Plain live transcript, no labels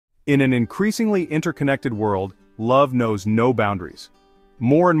In an increasingly interconnected world, love knows no boundaries.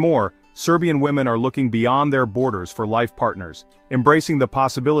 More and more, Serbian women are looking beyond their borders for life partners, embracing the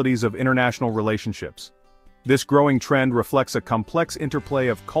possibilities of international relationships. This growing trend reflects a complex interplay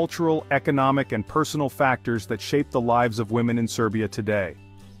of cultural, economic, and personal factors that shape the lives of women in Serbia today.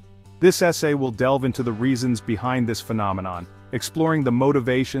 This essay will delve into the reasons behind this phenomenon, exploring the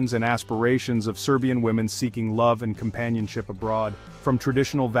motivations and aspirations of Serbian women seeking love and companionship abroad. From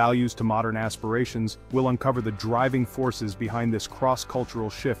traditional values to modern aspirations, we'll uncover the driving forces behind this cross-cultural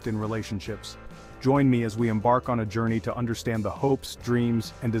shift in relationships. Join me as we embark on a journey to understand the hopes,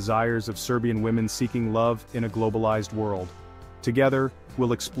 dreams, and desires of Serbian women seeking love in a globalized world. Together,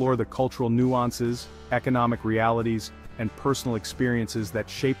 we'll explore the cultural nuances, economic realities, and personal experiences that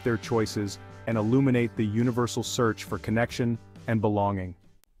shape their choices and illuminate the universal search for connection and belonging.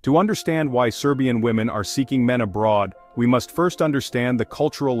 To understand why Serbian women are seeking men abroad, we must first understand the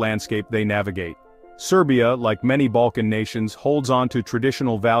cultural landscape they navigate. Serbia, like many Balkan nations, holds on to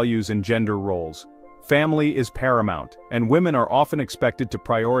traditional values and gender roles. Family is paramount, and women are often expected to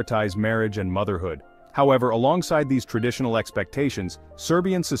prioritize marriage and motherhood. However, alongside these traditional expectations,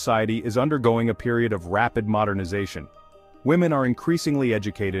 Serbian society is undergoing a period of rapid modernization. Women are increasingly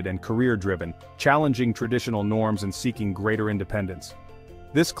educated and career-driven, challenging traditional norms and seeking greater independence.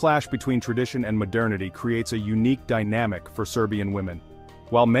 This clash between tradition and modernity creates a unique dynamic for Serbian women.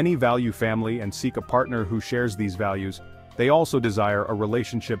 While many value family and seek a partner who shares these values, they also desire a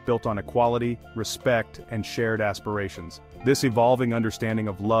relationship built on equality, respect, and shared aspirations. This evolving understanding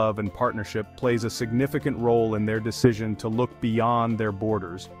of love and partnership plays a significant role in their decision to look beyond their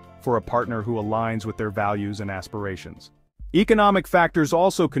borders for a partner who aligns with their values and aspirations. Economic factors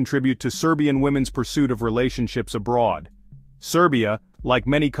also contribute to Serbian women's pursuit of relationships abroad. Serbia, like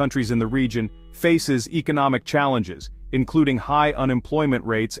many countries in the region, faces economic challenges, including high unemployment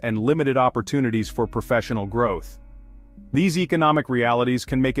rates and limited opportunities for professional growth. These economic realities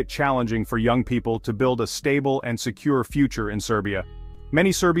can make it challenging for young people to build a stable and secure future in Serbia.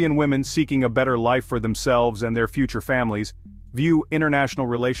 Many Serbian women seeking a better life for themselves and their future families view international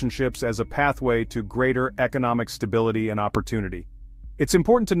relationships as a pathway to greater economic stability and opportunity. It's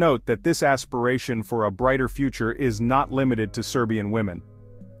important to note that this aspiration for a brighter future is not limited to Serbian women.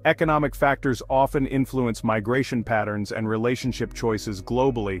 Economic factors often influence migration patterns and relationship choices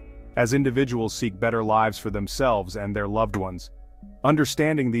globally, as individuals seek better lives for themselves and their loved ones.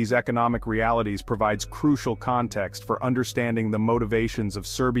 Understanding these economic realities provides crucial context for understanding the motivations of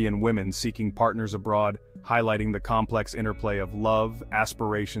Serbian women seeking partners abroad, highlighting the complex interplay of love,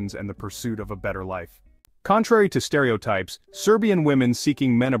 aspirations, and the pursuit of a better life. Contrary to stereotypes, Serbian women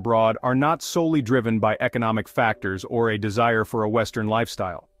seeking men abroad are not solely driven by economic factors or a desire for a Western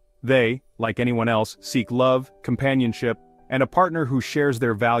lifestyle. They, like anyone else, seek love, companionship, and a partner who shares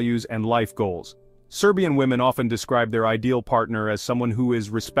their values and life goals. Serbian women often describe their ideal partner as someone who is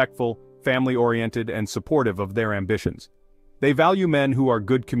respectful, family-oriented, and supportive of their ambitions. They value men who are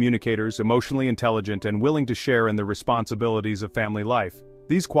good communicators, emotionally intelligent, and willing to share in the responsibilities of family life.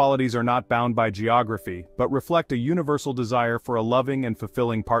 These qualities are not bound by geography, but reflect a universal desire for a loving and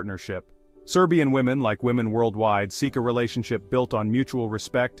fulfilling partnership. Serbian women, like women worldwide, seek a relationship built on mutual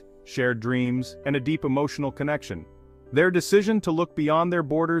respect, shared dreams, and a deep emotional connection. Their decision to look beyond their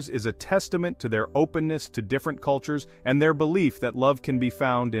borders is a testament to their openness to different cultures and their belief that love can be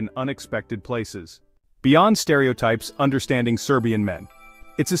found in unexpected places. Beyond stereotypes, understanding Serbian men.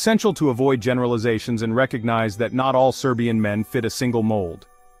 It's essential to avoid generalizations and recognize that not all Serbian men fit a single mold.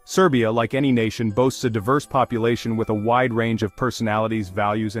 Serbia, like any nation, boasts a diverse population with a wide range of personalities,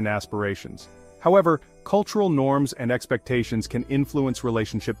 values, and aspirations. However, cultural norms and expectations can influence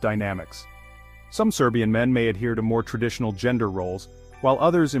relationship dynamics. Some Serbian men may adhere to more traditional gender roles, while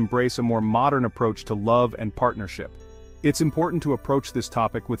others embrace a more modern approach to love and partnership. It's important to approach this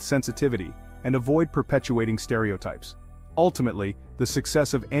topic with sensitivity and avoid perpetuating stereotypes. Ultimately, the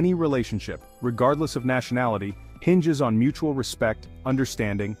success of any relationship, regardless of nationality, hinges on mutual respect,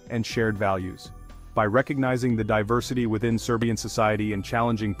 understanding, and shared values. By recognizing the diversity within Serbian society and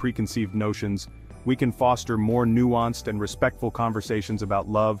challenging preconceived notions, we can foster more nuanced and respectful conversations about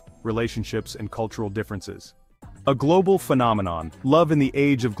love, relationships, and cultural differences. A global phenomenon, love in the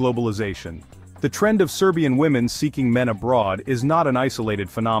age of globalization. The trend of Serbian women seeking men abroad is not an isolated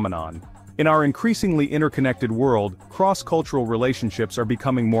phenomenon. In our increasingly interconnected world, cross-cultural relationships are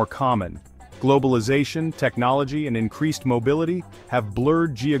becoming more common. Globalization, technology, and increased mobility have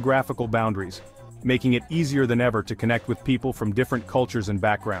blurred geographical boundaries, making it easier than ever to connect with people from different cultures and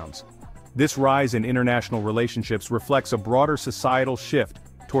backgrounds. This rise in international relationships reflects a broader societal shift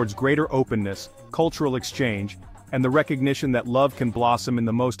towards greater openness, cultural exchange, and the recognition that love can blossom in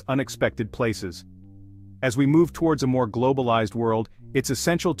the most unexpected places. As we move towards a more globalized world, it's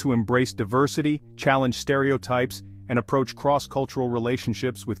essential to embrace diversity, challenge stereotypes, and approach cross-cultural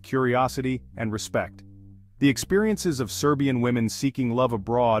relationships with curiosity and respect. The experiences of Serbian women seeking love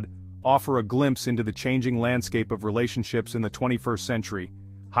abroad offer a glimpse into the changing landscape of relationships in the 21st century,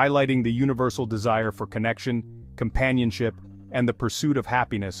 highlighting the universal desire for connection, companionship, and the pursuit of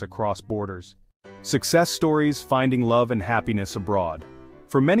happiness across borders. Success stories finding love and happiness abroad.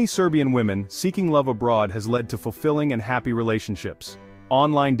 For many Serbian women, seeking love abroad has led to fulfilling and happy relationships.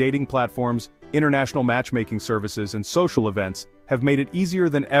 Online dating platforms, international matchmaking services, and social events have made it easier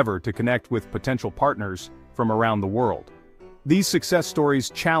than ever to connect with potential partners from around the world. These success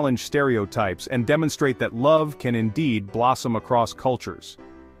stories challenge stereotypes and demonstrate that love can indeed blossom across cultures.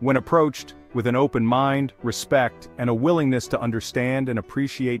 When approached with an open mind, respect, and a willingness to understand and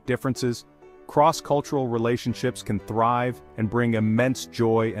appreciate differences, cross-cultural relationships can thrive and bring immense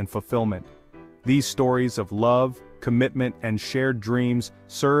joy and fulfillment. These stories of love, commitment, and shared dreams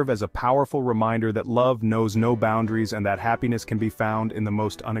serve as a powerful reminder that love knows no boundaries and that happiness can be found in the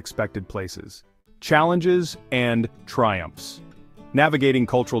most unexpected places. Challenges and triumphs. Navigating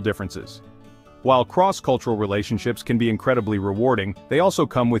cultural differences. While cross-cultural relationships can be incredibly rewarding, they also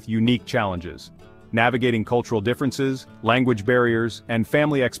come with unique challenges. Navigating cultural differences, language barriers, and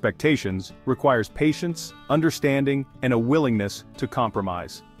family expectations requires patience, understanding, and a willingness to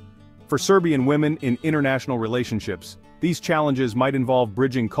compromise. For Serbian women in international relationships, these challenges might involve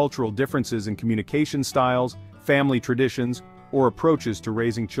bridging cultural differences in communication styles, family traditions, or approaches to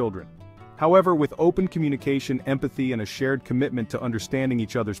raising children. However, with open communication, empathy, and a shared commitment to understanding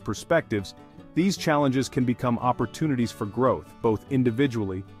each other's perspectives, these challenges can become opportunities for growth, both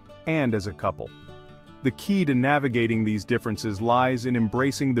individually and as a couple. The key to navigating these differences lies in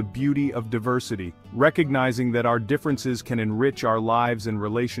embracing the beauty of diversity, recognizing that our differences can enrich our lives and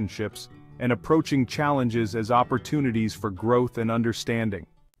relationships, and approaching challenges as opportunities for growth and understanding.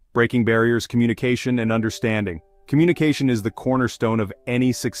 Breaking barriers, communication, and understanding. Communication is the cornerstone of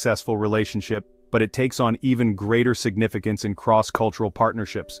any successful relationship, but it takes on even greater significance in cross-cultural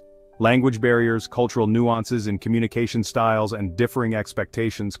partnerships. Language barriers, cultural nuances in communication styles, and differing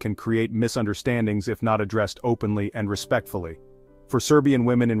expectations can create misunderstandings if not addressed openly and respectfully. For Serbian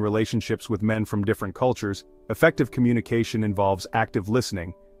women in relationships with men from different cultures, effective communication involves active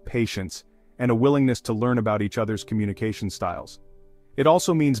listening, patience, and a willingness to learn about each other's communication styles. It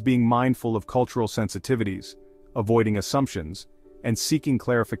also means being mindful of cultural sensitivities, avoiding assumptions, and seeking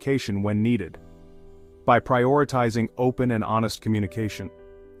clarification when needed. By prioritizing open and honest communication,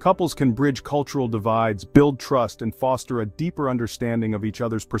 couples can bridge cultural divides, build trust, and foster a deeper understanding of each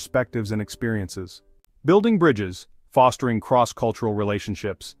other's perspectives and experiences. Building bridges, fostering cross-cultural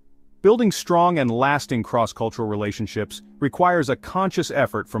relationships. Building strong and lasting cross-cultural relationships requires a conscious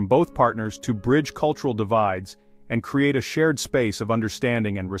effort from both partners to bridge cultural divides and create a shared space of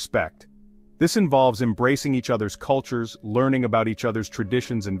understanding and respect. This involves embracing each other's cultures, learning about each other's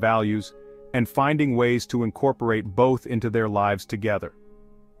traditions and values, and finding ways to incorporate both into their lives together.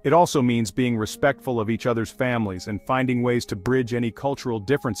 It also means being respectful of each other's families and finding ways to bridge any cultural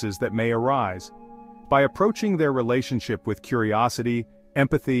differences that may arise. By approaching their relationship with curiosity,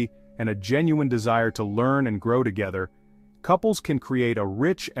 empathy, and a genuine desire to learn and grow together, couples can create a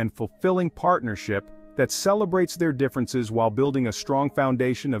rich and fulfilling partnership that celebrates their differences while building a strong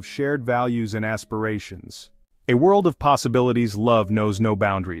foundation of shared values and aspirations. A world of possibilities, love knows no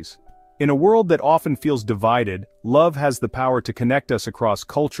boundaries. In a world that often feels divided, love has the power to connect us across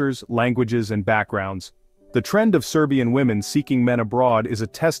cultures, languages, and backgrounds. The trend of Serbian women seeking men abroad is a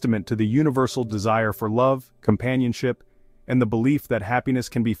testament to the universal desire for love, companionship, and the belief that happiness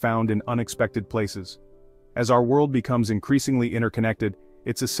can be found in unexpected places. As our world becomes increasingly interconnected,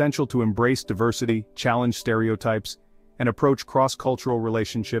 it's essential to embrace diversity, challenge stereotypes, and approach cross-cultural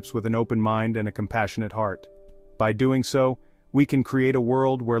relationships with an open mind and a compassionate heart. By doing so, we can create a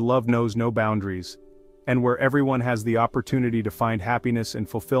world where love knows no boundaries, and where everyone has the opportunity to find happiness and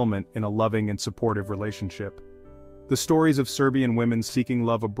fulfillment in a loving and supportive relationship. The stories of Serbian women seeking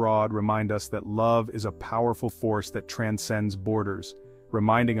love abroad remind us that love is a powerful force that transcends borders,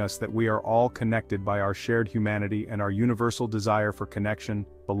 reminding us that we are all connected by our shared humanity and our universal desire for connection,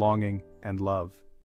 belonging, and love.